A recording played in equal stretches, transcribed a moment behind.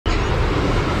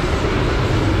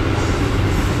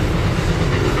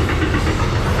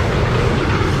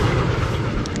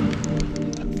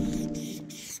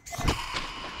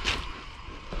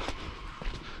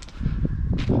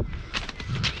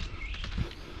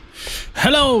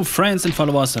Hello friends and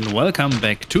followers, and welcome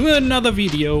back to another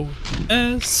video.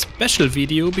 A special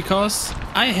video because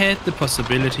I had the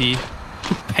possibility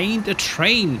to paint a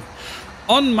train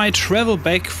on my travel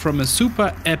back from a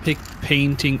super epic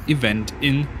painting event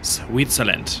in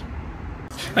Switzerland.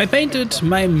 I painted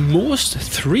my most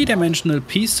three-dimensional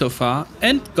piece so far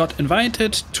and got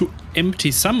invited to empty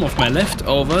some of my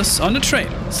leftovers on a train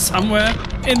somewhere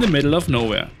in the middle of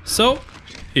nowhere. So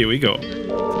here we go.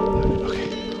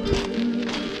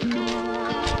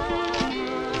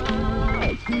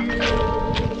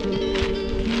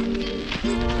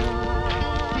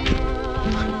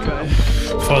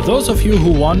 For those of you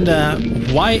who wonder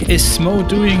why is Smoe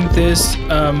doing this,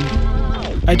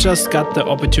 I just got the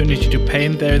opportunity to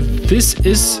paint there. This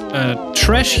is a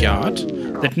trash yard.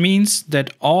 That means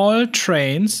that all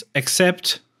trains,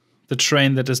 except the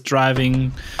train that is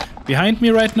driving behind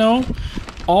me right now,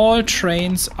 all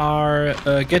trains are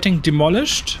getting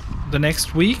demolished the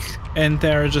next week, and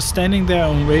they're just standing there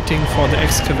and waiting for the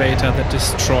excavator that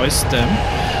destroys them.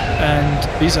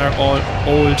 And these are all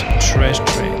old trash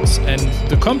trains, and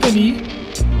the company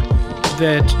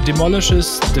that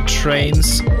demolishes the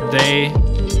trains, they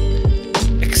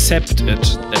accept it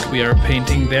that we are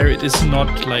painting there. It is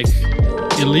not like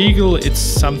illegal, it's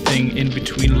something in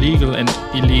between legal and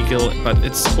illegal, but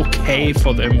it's okay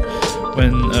for them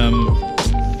when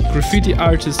graffiti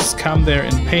artists come there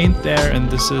and paint there,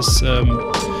 and this is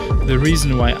the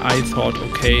reason why I thought,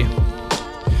 okay,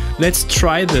 let's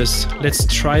try this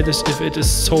if it is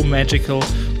so magical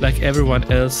like everyone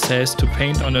else says to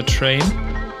paint on a train.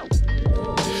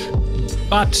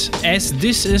 But as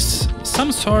this is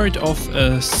some sort of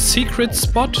a secret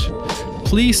spot,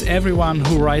 please, everyone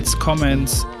who writes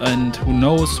comments and who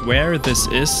knows where this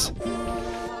is,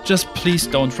 just please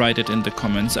don't write it in the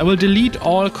comments. I will delete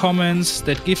all comments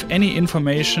that give any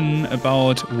information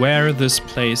about where this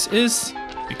place is,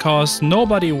 because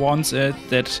nobody wants it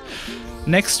that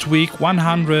next week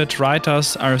 100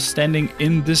 writers are standing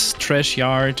in this trash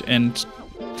yard and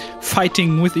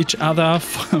fighting with each other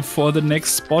for the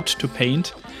next spot to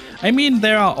paint. I mean,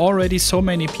 there are already so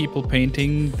many people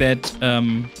painting that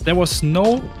there was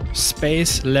no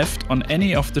space left on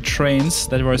any of the trains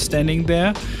that were standing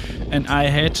there, and I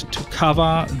had to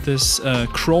cover this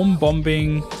chrome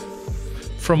bombing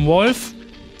from Wolf.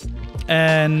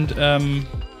 And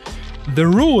the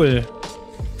rule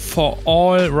for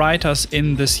all writers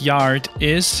in this yard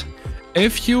is,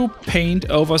 if you paint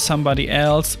over somebody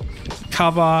else,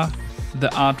 cover the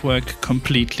artwork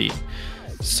completely.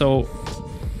 So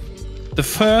the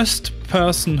first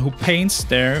person who paints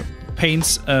there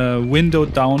paints a window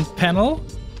down panel,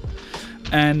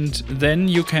 and then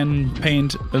you can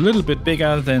paint a little bit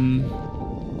bigger than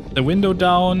the window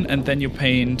down, and then you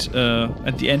paint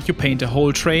at the end you paint a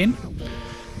whole train.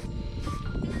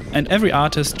 And every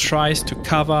artist tries to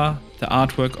cover the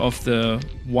artwork of the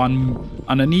one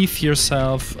underneath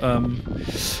yourself,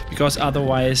 because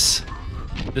otherwise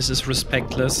this is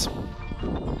respectless.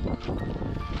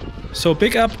 So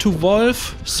big up to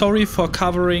Wolf, sorry for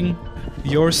covering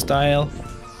your style.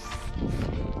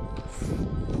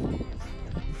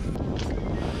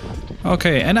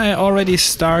 Okay, and I already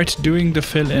start doing the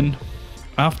fill-in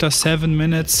after 7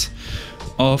 minutes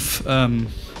of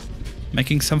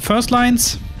making some first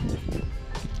lines.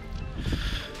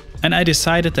 And I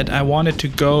decided that I wanted to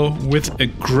go with a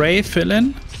gray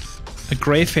fill-in, a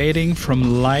gray fading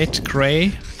from light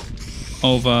gray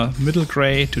over middle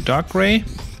gray to dark gray.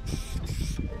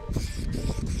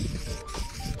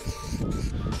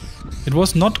 It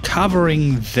was not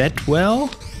covering that well,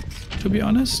 to be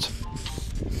honest.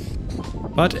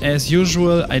 But as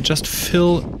usual, I just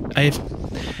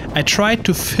I tried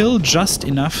to fill just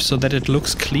enough so that it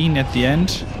looks clean at the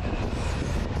end.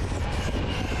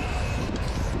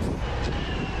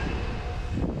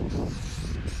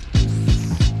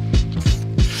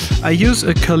 I use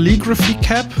a calligraphy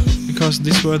cap because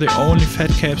these were the only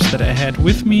fat caps that I had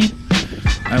with me.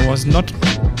 I was not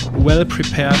well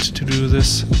prepared to do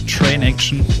this train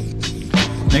action.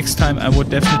 Next time I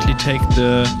would definitely take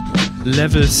the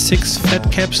level 6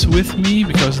 fat caps with me,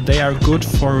 because they are good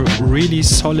for really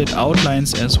solid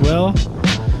outlines as well.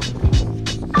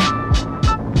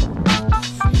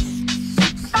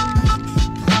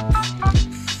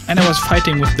 And I was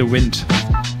fighting with the wind.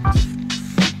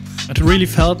 It really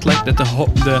felt like that the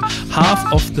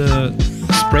half of the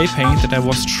spray paint that I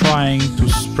was trying to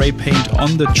spray paint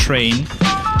on the train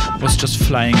was just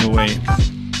flying away.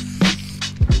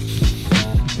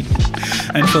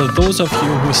 And for those of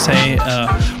you who say,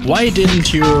 why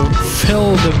didn't you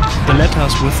fill the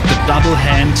letters with the double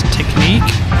hand technique?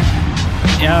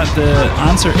 yeah, the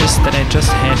answer is that I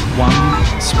just had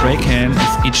one spray can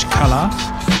of each color.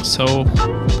 So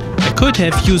I could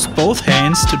have used both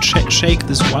hands to shake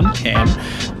this one can,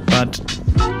 but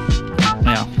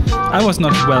yeah, I was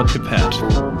not well prepared.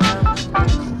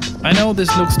 I know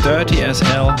this looks dirty as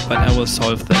hell, but I will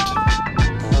solve that.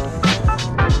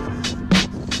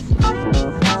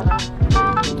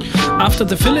 After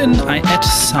the fill-in, I add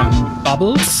some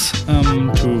bubbles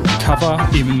to cover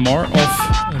even more of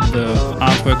the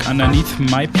artwork underneath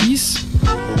my piece.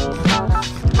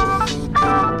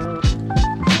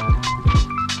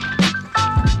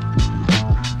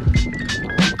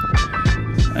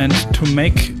 And to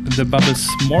make the bubbles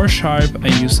more sharp, I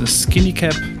use a skinny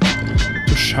cap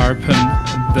to sharpen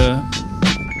the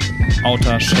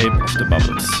outer shape of the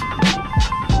bubbles.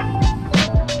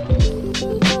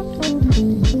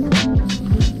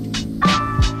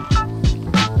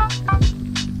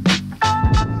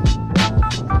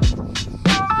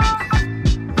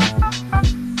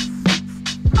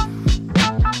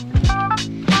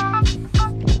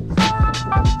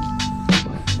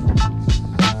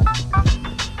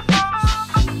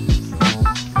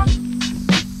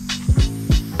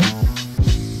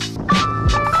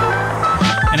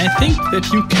 I think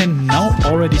that you can now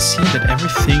already see that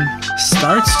everything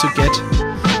starts to get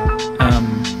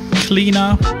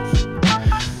cleaner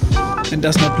and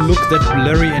does not look that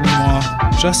blurry anymore.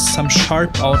 Just some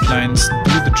sharp outlines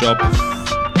do the job.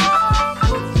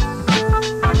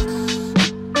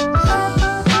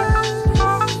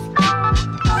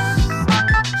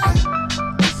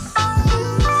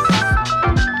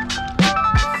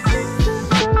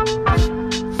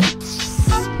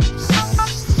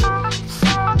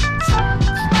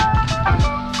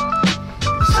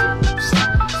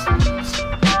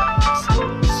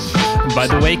 By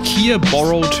the way, Kia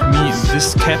borrowed me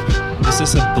this cap. This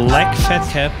is a black fat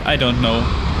cap. I don't know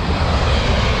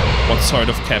what sort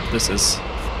of cap this is.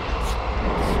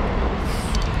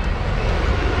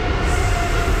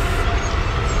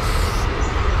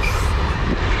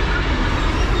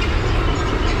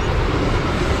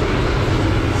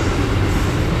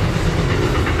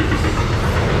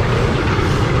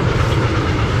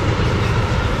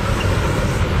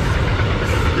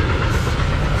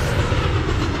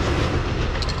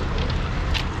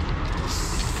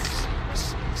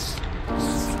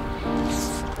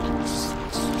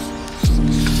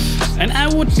 And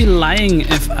I would be lying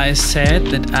if I said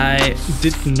that I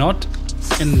did not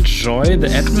enjoy the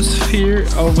atmosphere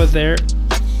over there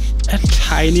a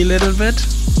tiny little bit.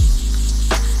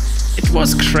 It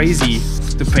was crazy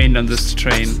to paint on this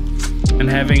train and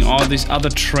having all these other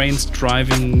trains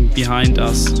driving behind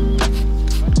us.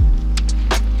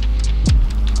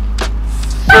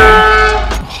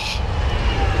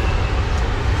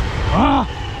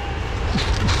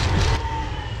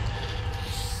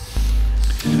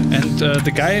 And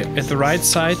the guy at the right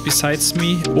side besides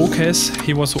me, Okes,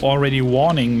 he was already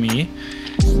warning me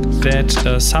that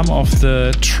some of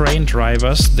the train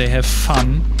drivers, they have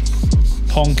fun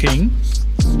honking,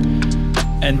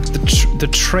 and the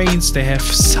trains, they have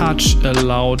such a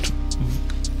loud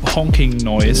honking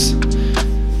noise.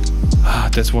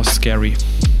 That was scary.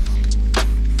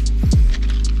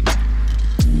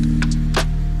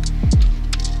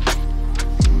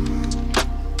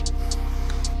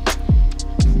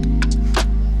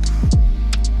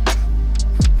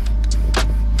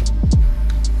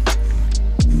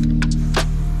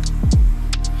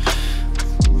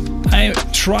 I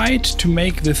tried to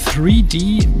make the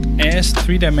 3D as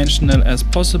three-dimensional as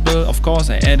possible. Of course,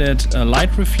 I added a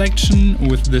light reflection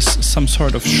with this some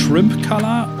sort of shrimp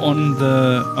color on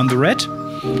the red.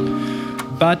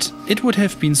 But it would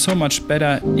have been so much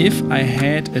better if I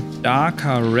had a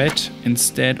darker red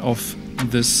instead of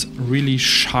this really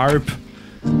sharp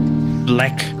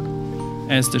black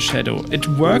as the shadow. It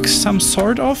works some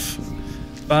sort of,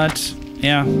 but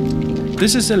yeah,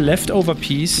 this is a leftover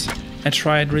piece. I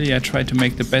tried to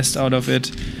make the best out of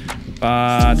it,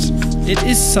 but it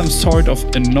is some sort of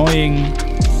annoying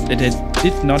that I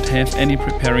did not have any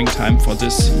preparing time for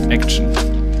this action.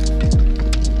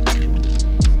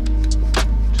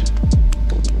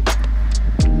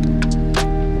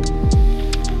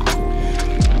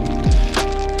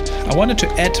 I wanted to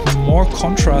add more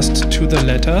contrast to the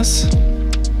letters,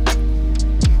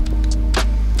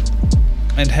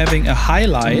 and having a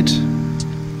highlight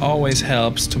always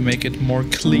helps to make it more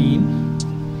clean.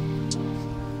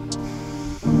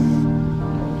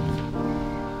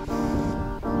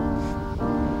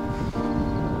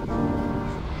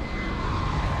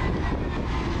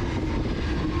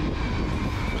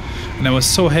 And I was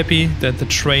so happy that the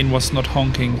train was not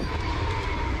honking.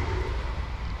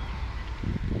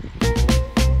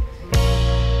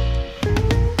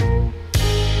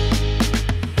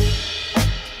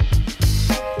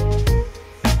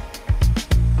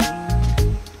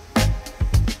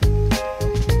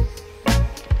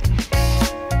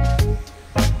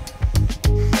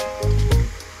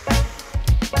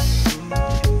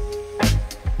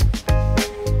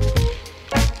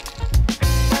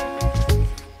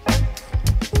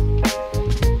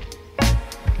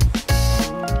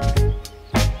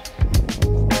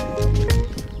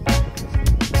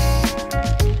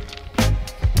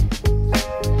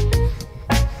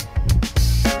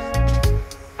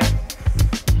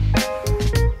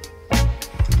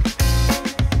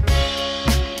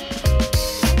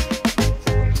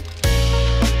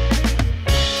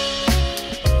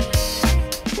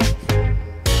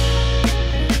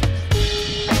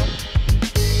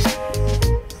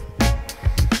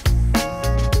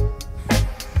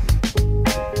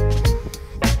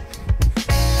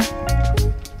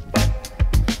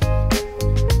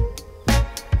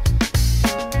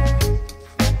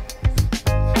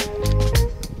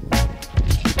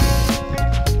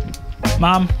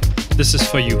 Mom, this is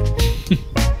for you.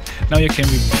 Now you can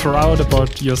be proud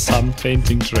about your son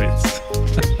painting trains.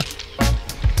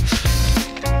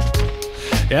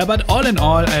 Yeah, but all in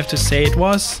all, I have to say it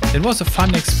was a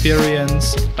fun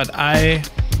experience, but I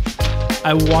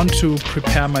want to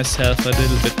prepare myself a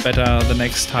little bit better the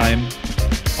next time,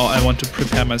 or I want to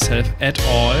prepare myself at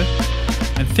all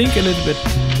and think a little bit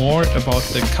more about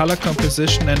the color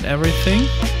composition and everything.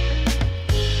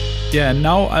 Yeah,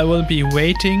 now I will be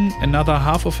waiting another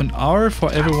half of an hour for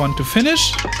everyone to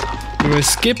finish. We will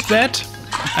skip that,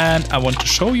 and I want to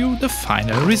show you the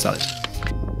final result.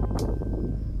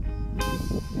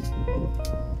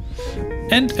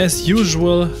 And as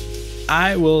usual,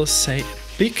 I will say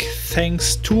big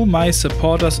thanks to my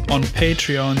supporters on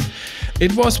Patreon.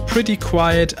 It was pretty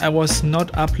quiet. I was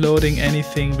not uploading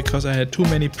anything because I had too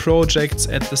many projects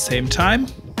at the same time.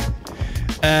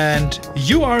 And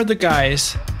you are the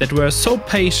guys that were so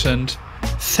patient.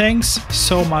 Thanks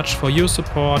so much for your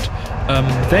support.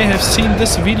 They have seen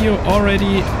this video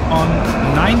already on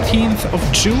 19th of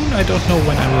June. I don't know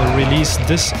when I will release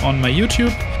this on my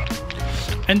YouTube.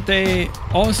 And they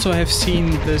also have seen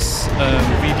this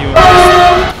video.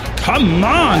 Come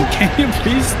on, can you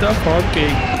please stop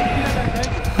talking?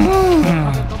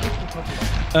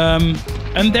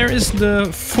 And there is the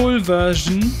full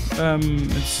version.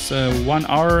 It's 1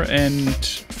 hour and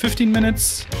 15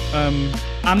 minutes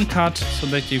uncut, so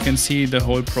that you can see the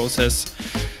whole process.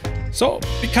 So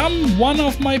become one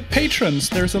of my patrons.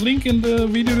 There's a link in the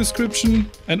video description,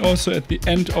 and also at the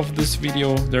end of this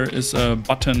video there is a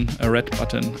button, a red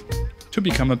button, to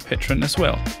become a patron as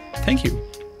well. Thank you.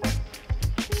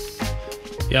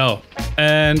 Yo,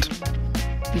 and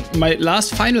my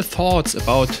last final thoughts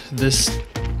about this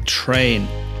train.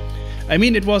 I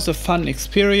mean, it was a fun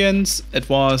experience. It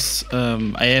was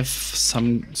I have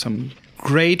some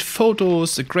great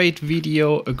photos, a great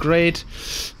video, a great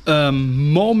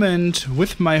moment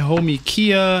with my homie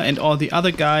Kia and all the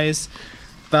other guys,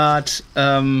 but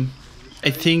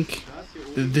I think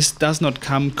this does not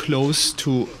come close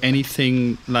to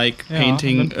anything like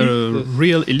painting a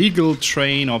real illegal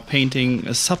train or painting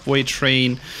a subway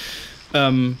train.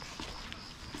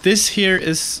 This here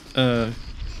is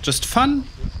just fun.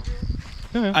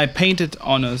 I painted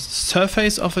on a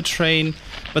surface of a train,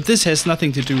 but this has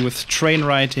nothing to do with train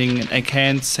writing, and I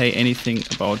can't say anything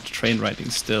about train writing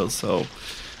still, so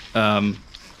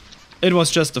it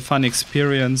was just a fun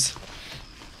experience,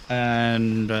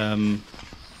 and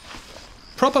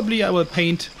probably I will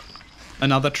paint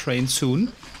another train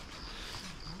soon,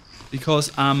 because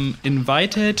I'm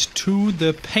invited to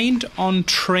the Paint on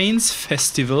Trains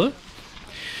festival,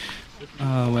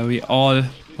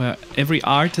 where every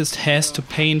artist has to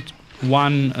paint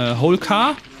one whole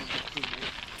car.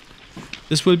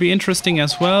 This will be interesting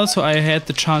as well, so I had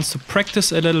the chance to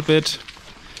practice a little bit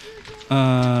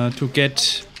to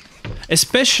get.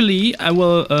 Especially, I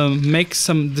will make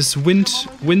this wind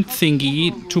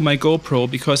thingy to my GoPro,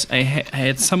 because I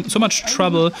had so much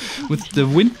trouble with the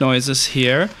wind noises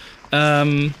here.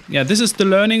 Yeah, this is the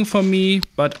learning for me,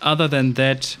 but other than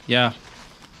that, yeah,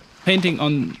 painting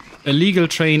on a legal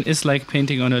train is like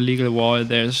painting on a legal wall.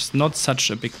 There's not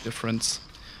such a big difference.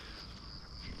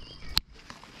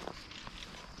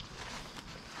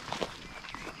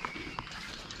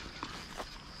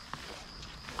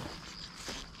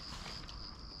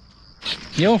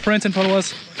 Yo, friends and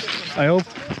followers, I hope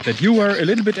that you were a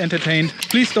little bit entertained.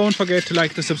 Please don't forget to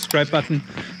like the subscribe button,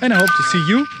 and I hope to see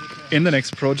you in the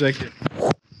next project.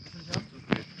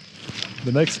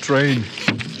 The next train.